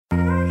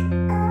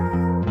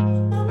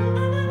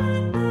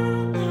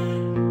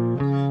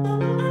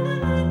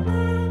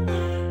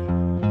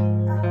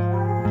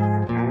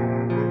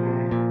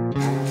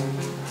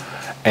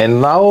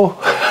And now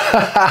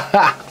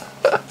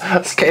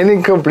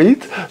scanning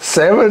complete,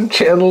 7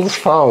 channels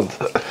found.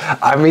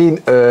 I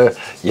mean,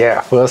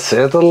 yeah, for a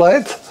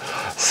satellite,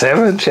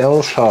 7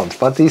 channels found.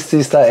 But this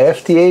is the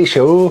FTA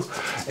show,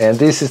 and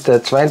this is the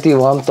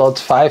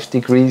 21.5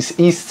 degrees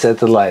east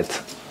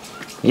satellite.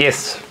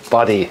 Yes,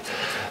 buddy.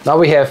 Now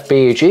we have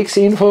PHX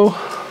info,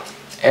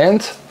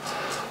 and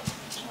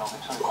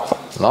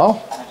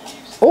now,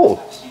 oh,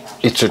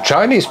 it's a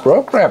Chinese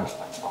program.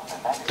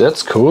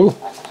 That's cool.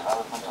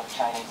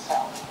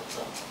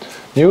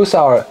 News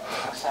hour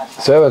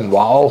 7.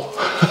 Wow.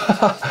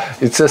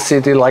 It's a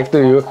city like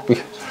New York.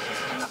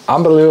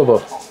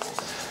 Unbelievable.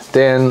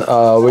 Then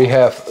we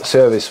have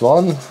service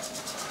 1,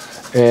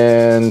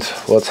 and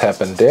what's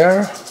happened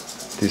there.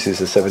 This is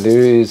a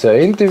 70, it's an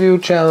interview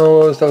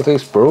channel,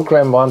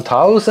 program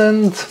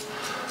 1000.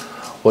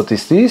 What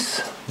is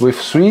this? With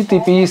 3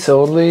 dBs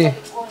only.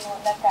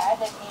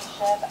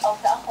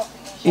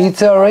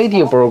 It's a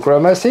radio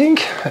program, I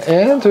think.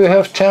 And we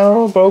have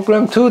channel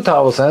program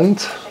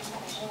 2000.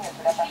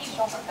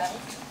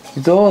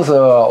 It's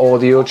also an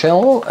audio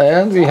channel,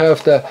 and we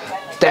have the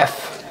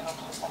def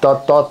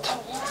double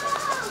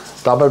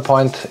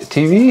point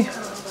TV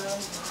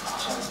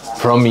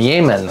from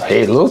Yemen.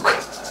 Hey, look,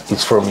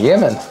 it's from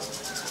Yemen.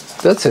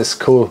 That is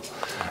cool.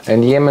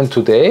 And Yemen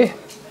Today.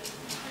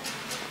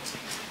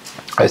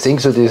 I think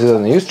so. This is a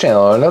news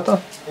channel or not?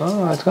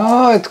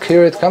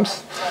 Here it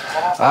comes.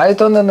 I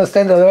don't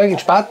understand the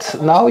language, but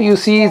now you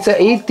see it's a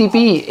 8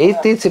 dB,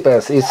 8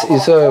 decibels.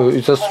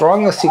 It's a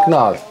stronger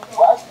signal.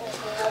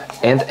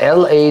 And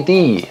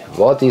LAD.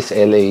 What is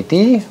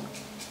LAD?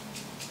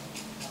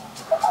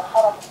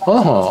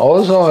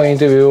 Also an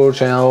interview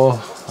channel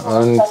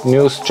and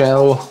news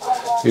channel.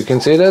 You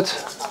can see that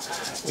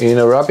in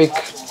Arabic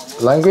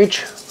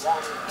language.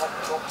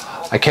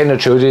 I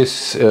cannot show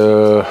this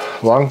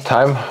long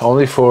time,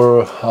 only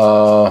for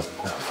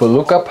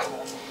lookup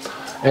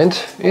and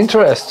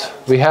interest.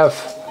 We have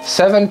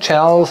 7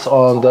 channels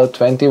on the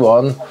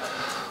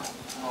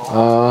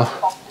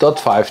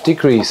 21.5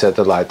 degree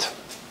satellite.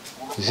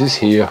 This is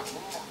here.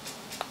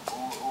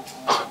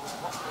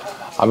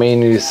 I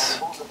mean,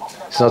 it's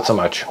not so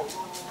much.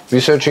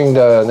 Researching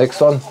the next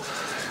one.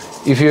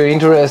 If you're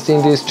interested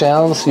in these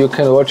channels, you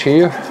can watch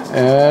here,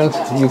 and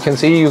you can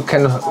see you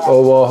can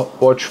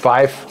watch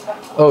 7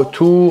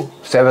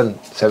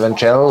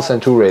 channels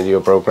and 2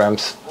 radio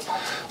programs.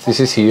 This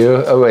is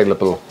here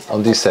available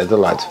on this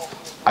satellite.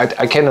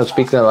 I cannot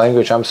speak the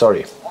language, I'm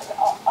sorry.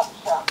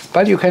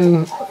 But you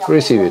can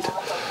receive it.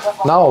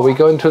 Now we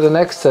go into the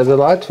next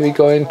satellite. We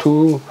go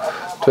into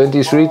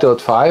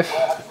 23.5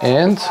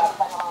 and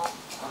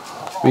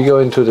we go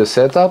into the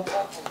setup.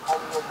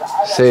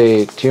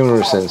 Say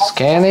tuners and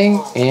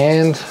scanning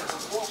and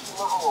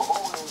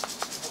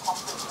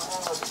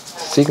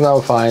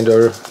signal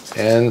finder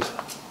and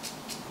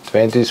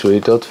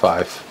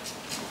 23.5.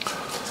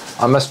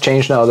 I must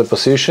change now the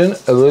position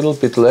a little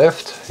bit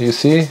left, you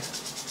see,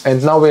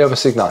 and now we have a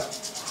signal.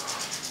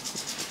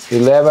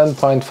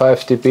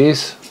 11.5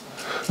 dBs.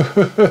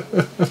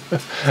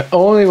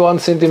 Only 1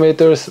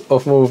 centimeter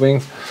of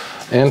moving,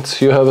 and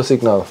you have a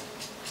signal.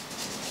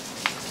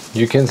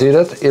 You can see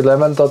that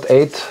 11.8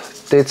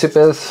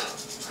 decibels,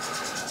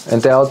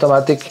 and the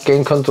automatic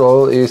gain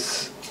control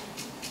is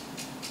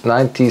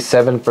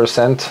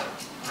 97%.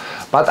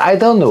 But I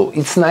don't know,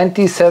 it's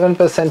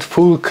 97%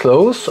 full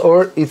close,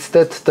 or it's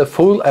that the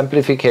full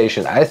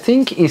amplification. I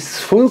think it's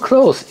full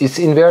close, it's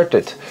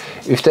inverted.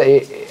 If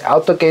the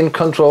auto gain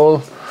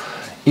control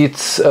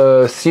it's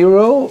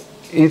 0,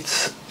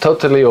 it's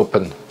totally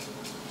open.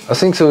 I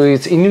think so.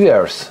 It's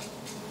inverse.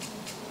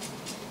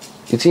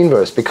 It's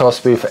inverse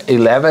because with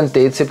 11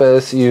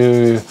 decibels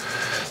you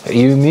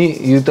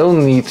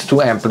don't need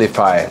to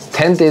amplify.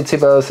 10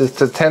 decibels is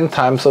the 10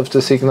 times of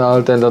the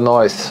signal than the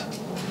noise,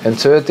 and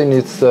 13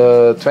 it's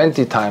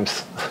 20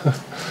 times.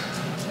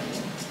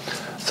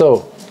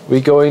 So we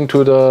go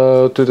into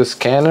the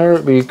scanner.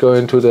 We go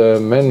into the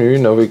menu.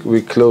 No,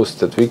 we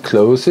closed it. We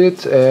close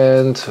it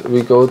and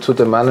we go to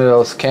the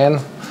manual scan.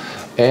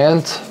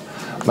 And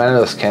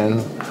manual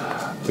scan,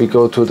 we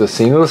go to the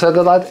single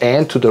satellite,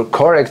 and to the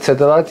correct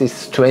satellite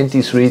is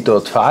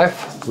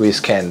 23.5. We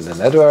scan the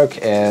network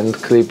and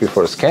click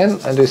before scan,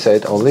 and we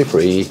said only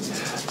 3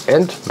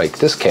 and make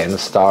the scan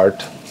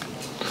start.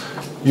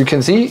 You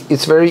can see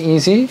it's very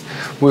easy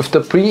with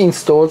the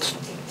pre-installed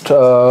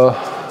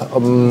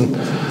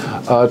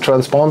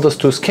transponders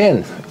to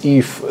scan.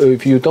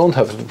 If you don't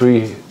have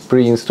the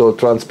pre-installed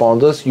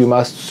transponders, you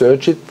must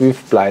search it with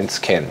blind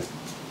scan.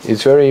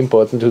 It's very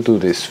important to do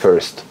this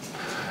first.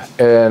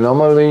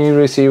 Normally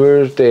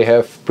receivers, they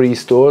have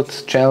pre-stored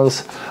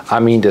channels.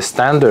 I mean the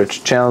standard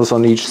channels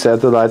on each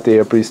satellite, they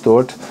are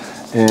pre-stored,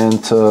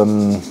 and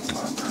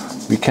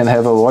we can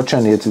have a watch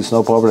on it, it's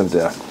no problem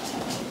there.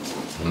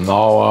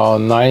 Now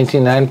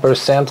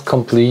 99%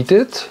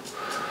 completed.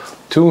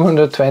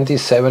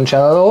 227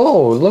 channels.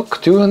 Oh look,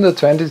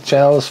 220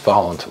 channels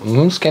found.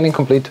 Scanning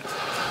complete.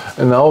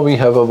 And now we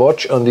have a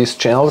watch on these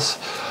channels.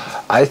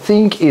 I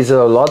think is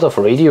a lot of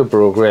radio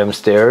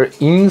programs there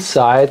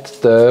inside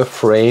the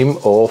frame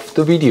of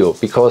the video,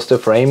 because the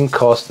frame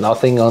costs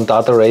nothing on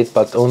data rate,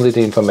 but only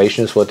the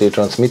information is what they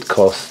transmit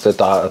costs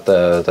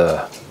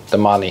the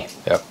money.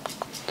 Yeah.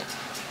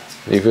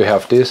 If you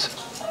have this,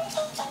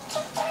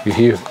 you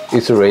hear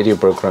it's a radio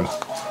program.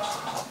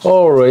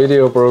 Oh,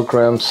 radio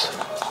programs.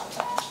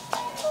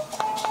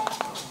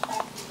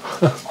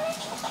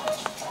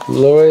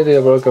 Low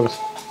radio programs.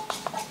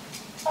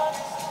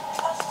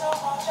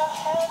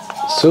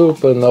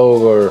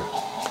 Supernova.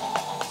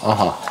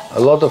 A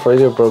lot of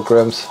radio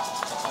programs.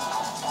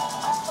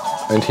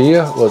 And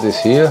here, what is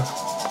here?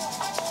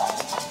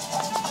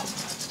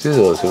 Is this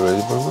also a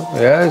radio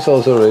program? Yeah, it's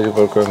also a radio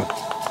program.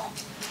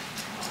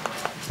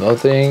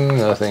 Nothing,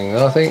 nothing,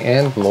 nothing.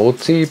 And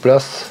Mozi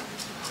plus.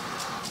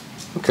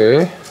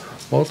 Okay,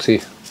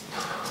 Mozi.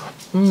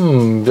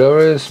 There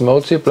is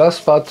Mozi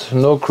plus, but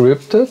no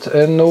crypted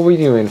and no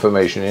video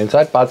information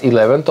inside, but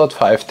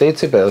 11.5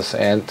 decibels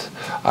and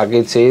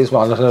AGC is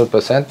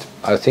 100%.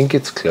 I think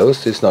it's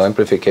closed, it's no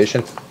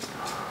amplification.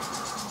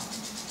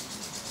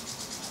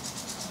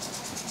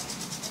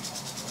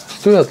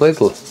 Still a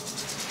little.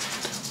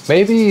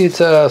 Maybe it's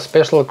a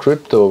special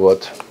crypto,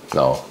 but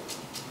no.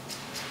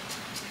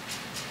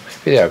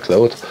 Maybe they are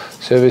closed.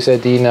 Service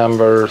ID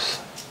numbers.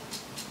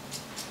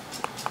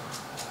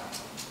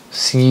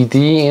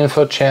 CD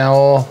info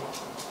channel,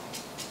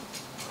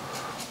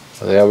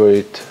 whatever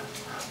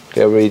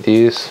it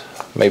is,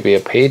 maybe a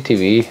pay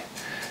TV,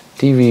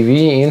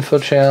 DVV info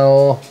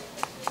channel,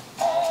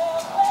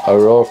 a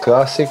raw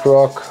classic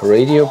rock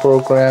radio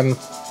program,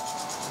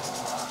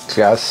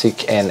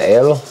 classic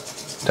NL,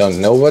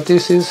 don't know what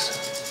this is,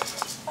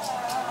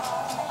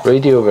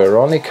 Radio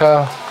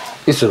Veronica,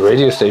 it's a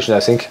radio station I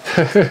think,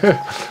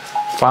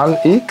 Fun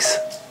X,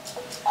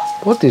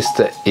 what is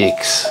the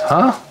X,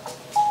 huh?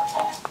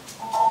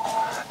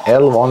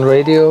 L1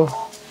 radio,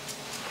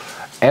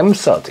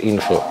 MSAT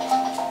info.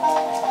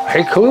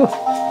 Hey, cool!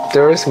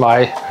 There is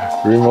my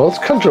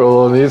remote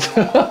control on it.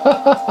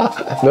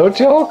 No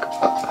joke?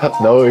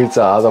 No, it's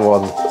the other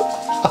one.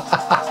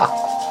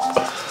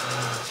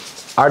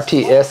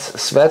 RTS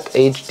SWAT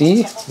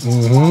HD.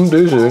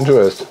 This is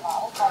interesting.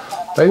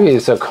 Maybe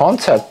it's a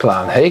concept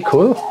plan. Hey,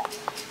 cool!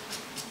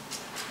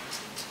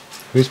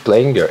 Who's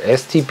playing there?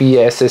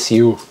 STB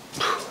SSU.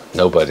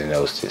 Nobody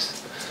knows this.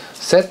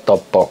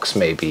 Set-top box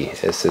maybe,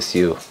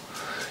 SSU.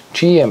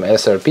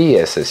 GMSRB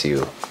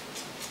SSU.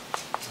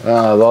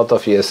 A lot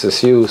of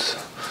SSUs.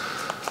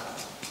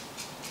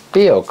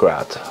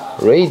 Beograd,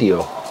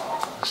 radio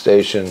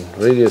station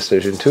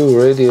 2,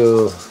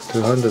 radio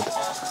 200.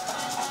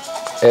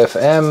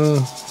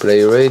 FM,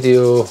 play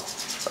radio.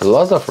 A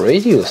lot of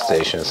radio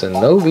stations and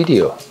no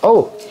video.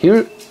 Oh,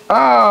 here,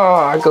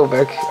 I go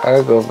back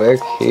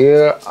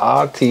here,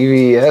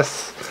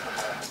 RTVS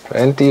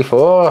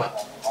 24,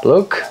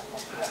 look.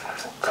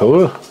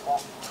 Cool.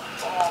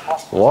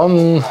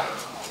 One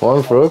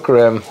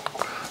program,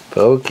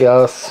 Pro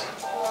Class,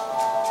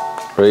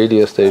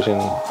 radio station,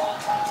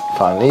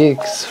 Fun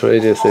X,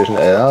 radio station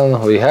L.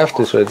 We have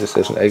this radio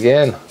station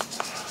again.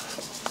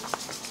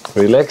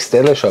 Relax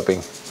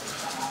teleshopping.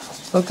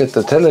 Look at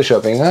the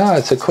teleshopping.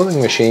 It's a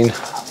cooling machine.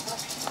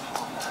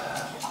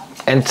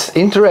 And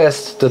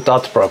interest the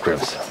dot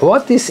programs.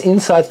 What is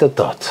inside the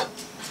dot?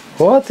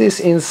 What is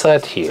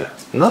inside here?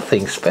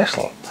 Nothing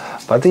special.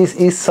 But this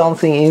is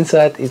something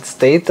inside its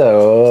data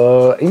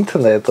or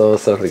internet or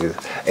something.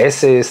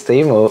 SAS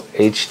Demo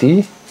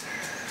HD.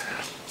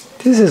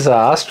 This is an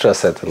Astra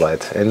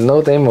satellite and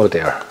no demo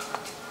there.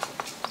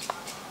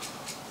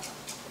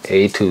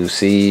 A to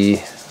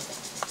C.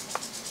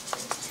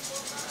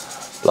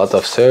 Lot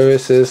of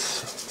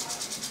services.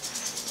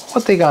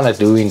 What they gonna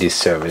do in these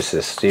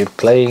services? They're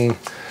playing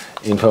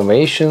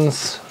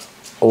informations.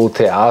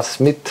 OTA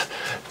Smith.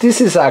 This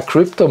is a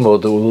crypto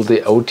module,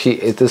 the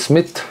OTA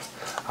Smith.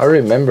 I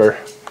remember.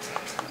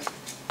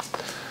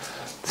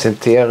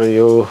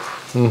 Centerio.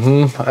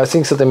 I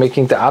think so they're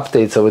making the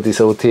updates over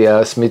this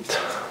OTA Smith.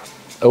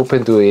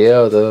 Open to Air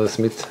oder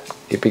Smith.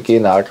 EPG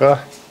Nagra.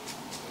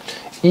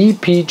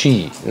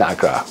 EPG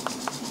Nagra.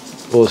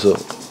 Also.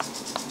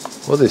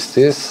 What is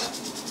this?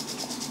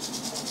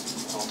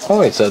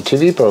 Oh, it's a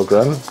TV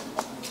program.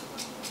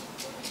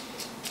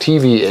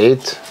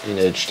 TV8 in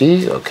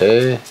HD,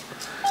 okay.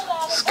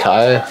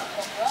 Sky,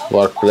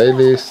 work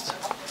playlist.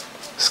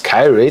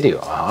 Sky Radio,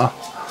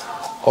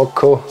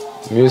 Oko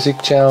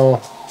music channel,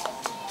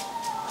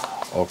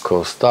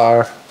 Oko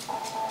Star,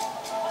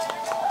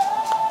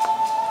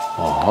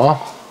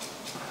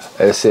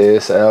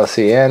 SAS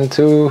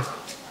LCN2.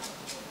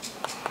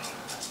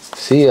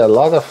 See a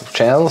lot of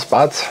channels,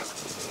 but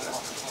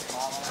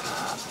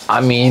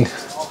I mean,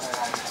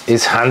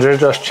 it's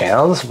hundreds of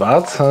channels,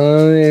 but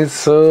it's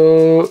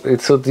so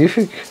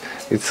difficult.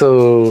 It's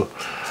so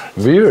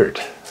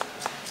weird.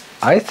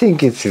 I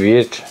think it's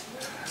weird.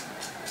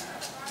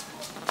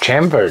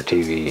 Chamber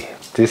TV.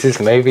 This is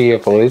maybe a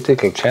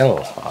political channel.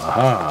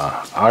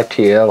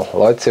 RTL,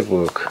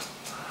 Leutzburg.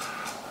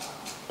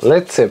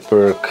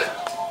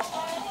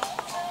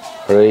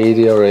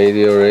 Radio,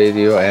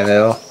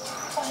 NL.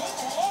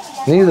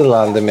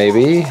 Netherlands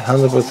maybe,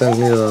 100%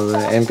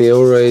 Netherlands. MPO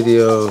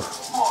radio,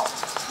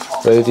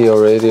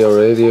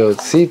 radio,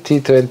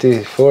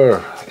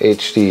 CT24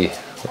 HD.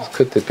 What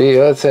could it be?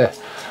 That's a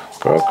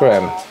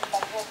program.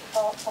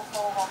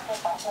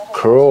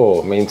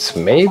 Crow means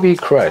maybe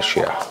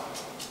Croatia.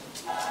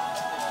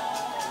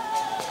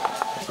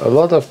 A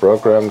lot of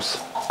programs.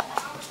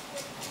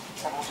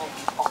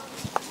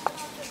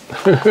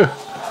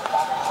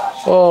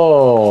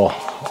 Oh,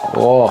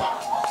 whoa,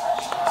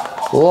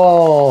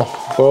 whoa,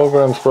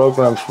 programs,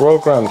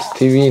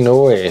 TV,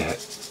 no way.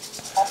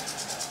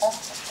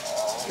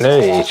 No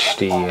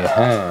HD,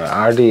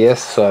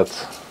 RDS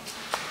sort.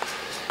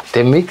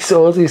 They mix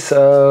all these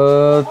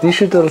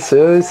digital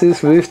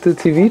services with the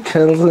TV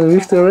channels and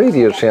with the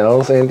radio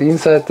channels, and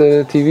inside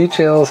the TV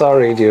channels are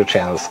radio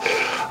channels.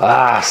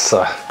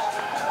 So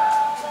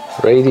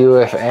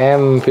radio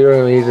FM,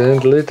 pyramid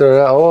and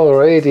literal, all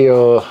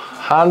radio,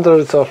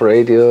 hundreds of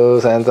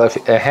radios and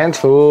a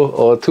handful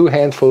or two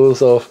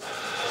handfuls of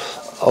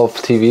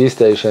TV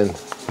station.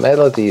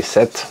 Melody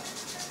set.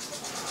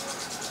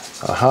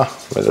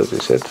 Melody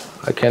set.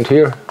 I can't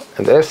hear.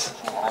 And S.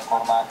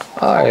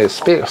 I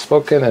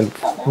spoken and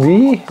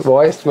V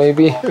voiced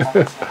maybe.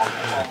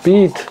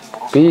 beat.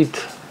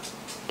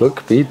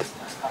 Look, beat.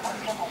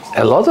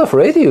 A lot of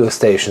radio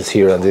stations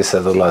here on this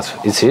satellite.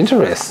 It's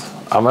interesting.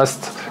 I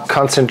must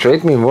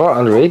concentrate me more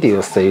on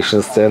radio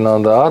stations than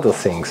on the other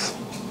things.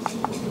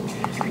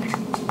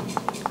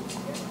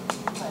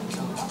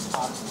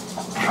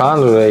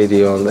 Fun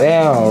radio,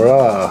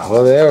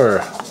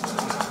 whatever.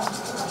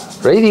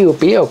 Radio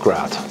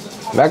Beograd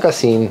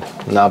magazine.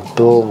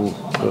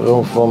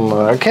 From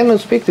I cannot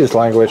speak this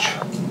language,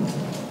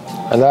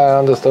 and I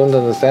understand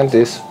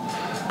this.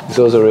 It's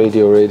also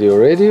radio.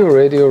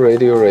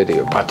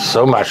 But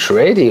so much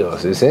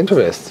radios is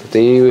interesting.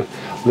 They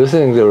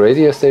listening to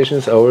radio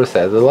stations over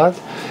satellite,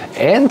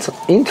 and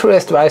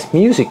interest-wise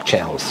music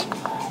channels.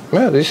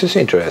 Yeah, this is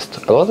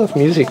interesting. A lot of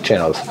music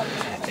channels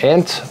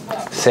and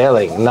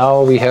selling.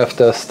 Now we have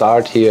the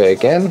start here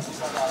again.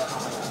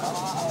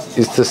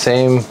 It's the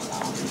same.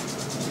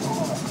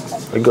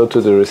 We go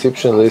to the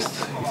reception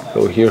list.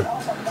 Go here.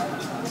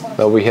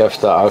 Now we have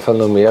the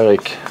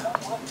alphanumeric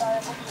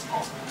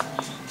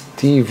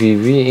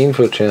TVV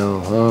info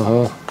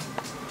channel.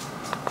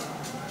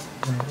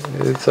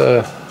 It's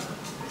a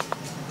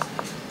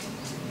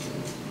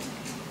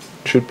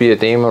should be a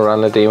demo,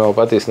 run a demo,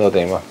 but it's not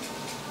demo.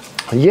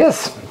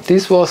 Yes,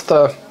 this was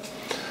the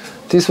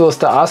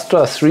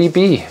Astra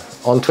 3B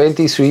on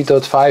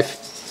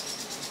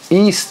 23.5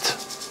 East.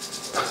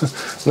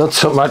 Not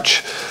so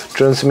much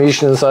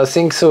transmissions. I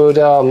think so.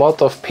 There are a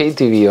lot of pay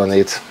TV on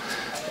it,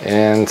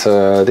 and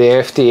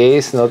the FTA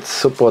is not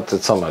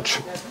supported so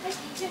much.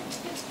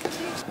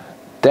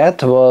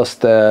 That was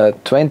the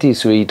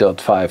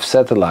 23.5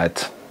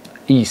 satellite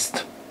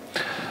East.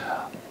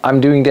 I'm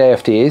doing the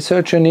FTA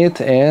search on it,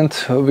 and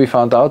we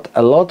found out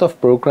a lot of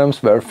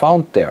programs were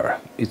found there.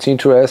 It's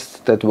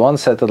interesting that one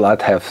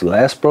satellite has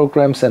less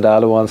programs and the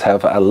other ones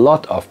have a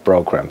lot of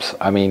programs.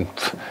 I mean,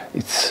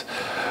 it's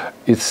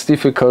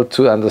difficult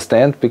to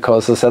understand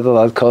because a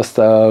satellite costs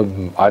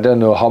I don't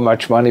know how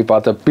much money,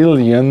 but €1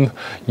 billion,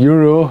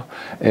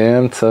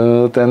 and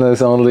then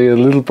there's only a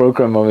little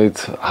program of it.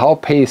 How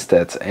pays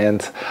that,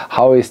 and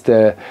how is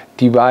the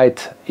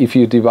divide? If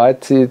you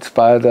divide it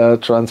by the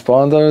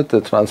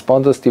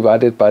transponder is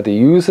divided by the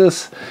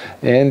users,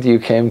 and you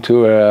came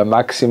to a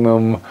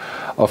maximum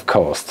of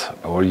cost,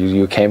 or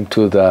you came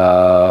to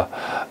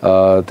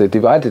the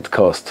divided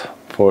cost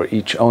for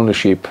each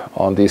ownership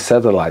on this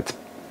satellite.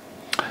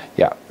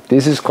 Yeah,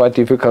 this is quite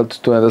difficult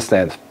to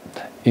understand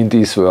in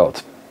this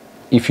world.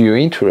 If you're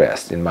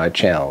interested in my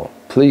channel,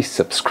 please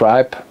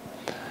subscribe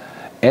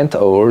and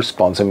or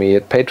sponsor me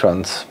at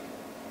Patrons.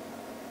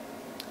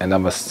 And I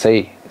must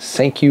say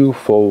thank you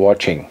for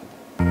watching.